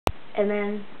And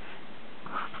then...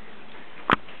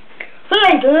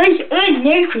 Hi guys, I'm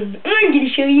Nathan. I'm going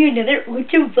to show you another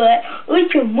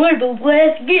Ultra Marble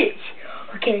Blast glitch.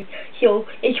 Okay, so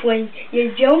it's when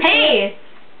you jump... Hey!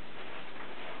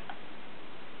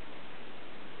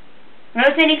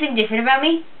 Notice anything different about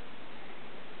me?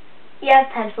 You have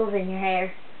pencils in your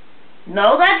hair.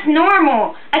 No, that's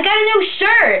normal. I got a new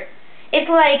shirt.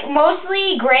 It's like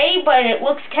mostly gray, but it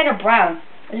looks kind of brown.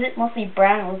 Is it mostly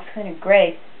brown? It looks kind of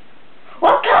gray.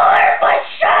 What color is my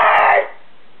shirt?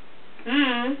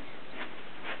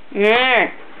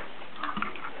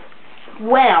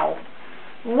 Well,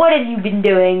 what have you been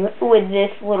doing with this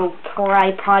little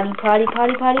potty?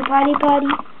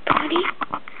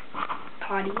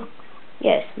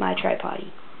 Yes, my tripod.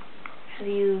 Have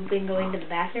you been going to the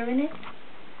bathroom in it?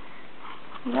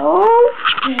 No,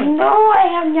 no, I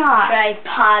have not.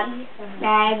 Tripod.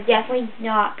 I've definitely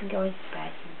not been going to the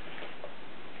bathroom.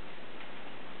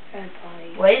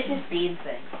 Tripod. What is this bean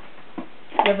thing?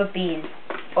 You have a bean.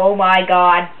 Oh my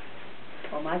god.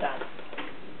 Oh my god.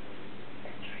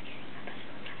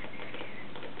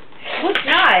 It's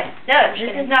not. No,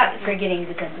 this is not for getting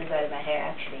the pencils out of my hair,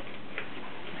 actually.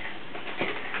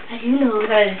 I do know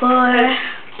that.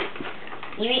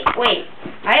 Wait,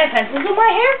 I have pencils in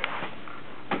my hair?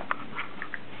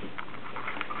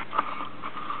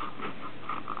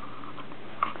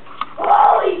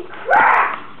 Holy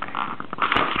crap!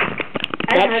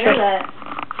 I heard that.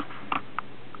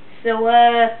 So,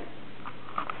 why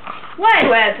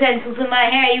do I have pencils in my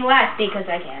hair, you ask? Because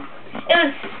I can.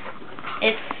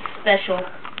 It's special.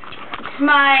 It's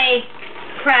my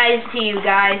prize to you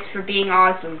guys for being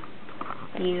awesome.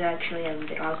 You actually haven't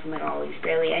been awesome at all. There's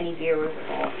barely any viewers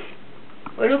at all.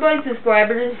 One of my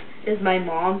subscribers is my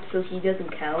mom, so she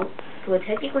doesn't count. So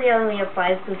technically I only have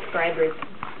 5 subscribers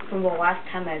from the last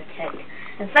time I've checked.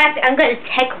 In fact, I'm going to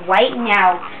check right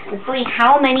now and see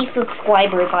how many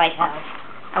subscribers I have.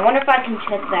 I wonder if I can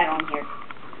check that on here.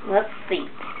 Let's see.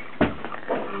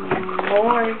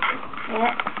 More.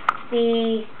 Let's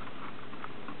see.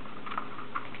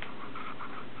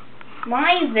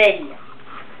 My video.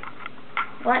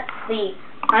 Let's see.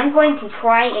 I'm going to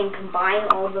try and combine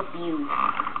all the views.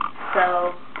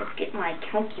 So, let's get my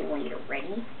calculator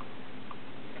ready.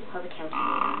 We'll have a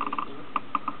calculator.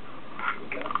 Here we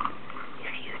go.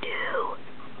 If you do.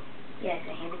 Yes,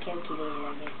 I have a calculator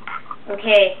on here.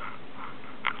 Okay.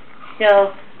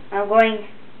 So, I'm going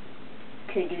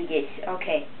to do this.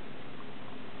 Okay.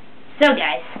 So,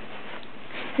 guys.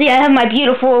 See, I have my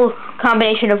beautiful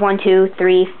combination of 1, 2,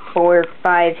 3, 4,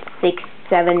 5, 6,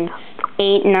 7,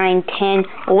 8, 9, 10,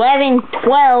 11,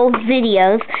 12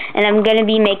 videos, and I'm going to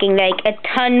be making like a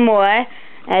ton more.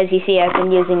 As you see, I've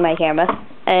been using my camera,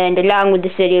 and along with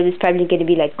this video, there's probably going to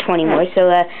be like 20 more. So,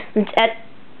 let's add.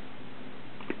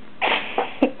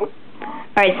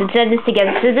 Alright, so let's add this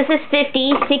together. So this is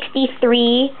 50,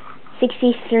 63,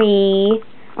 63,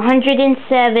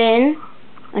 107,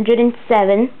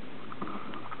 107,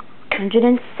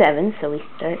 so we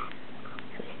start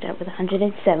with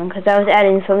 107, because I was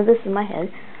adding some of this in my head.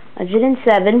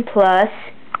 107 plus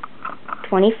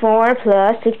 24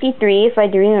 plus 63, if I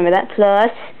do remember that,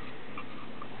 plus,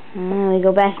 we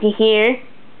go back to here,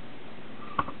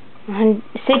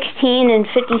 16 and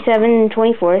 57 and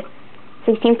 24,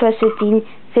 16 plus 15,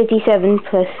 57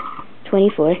 plus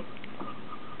 24,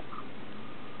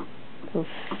 so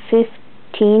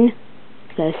 15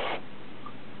 plus,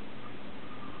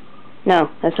 no,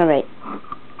 that's not right,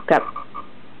 crap.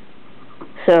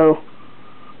 So,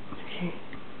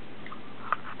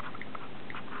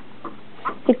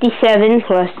 57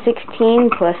 plus 16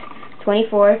 plus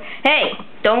 24. Hey!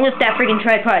 Don't lift that freaking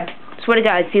tripod. Swear to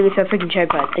God, if you lift that freaking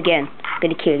tripod again, I'm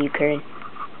gonna kill you, Karen.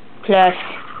 Plus,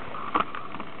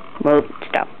 well,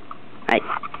 stop. Alright.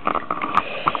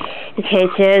 Okay,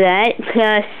 so that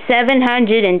plus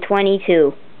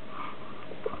 722.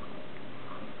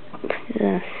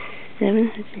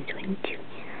 722.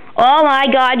 Oh my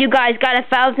god, you guys got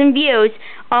 1,000 views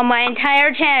on my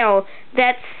entire channel.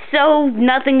 That's so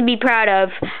nothing to be proud of.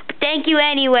 But thank you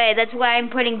anyway. That's why I'm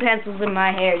putting pencils in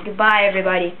my hair. Goodbye,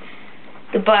 everybody.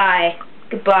 Goodbye.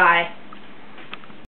 Goodbye.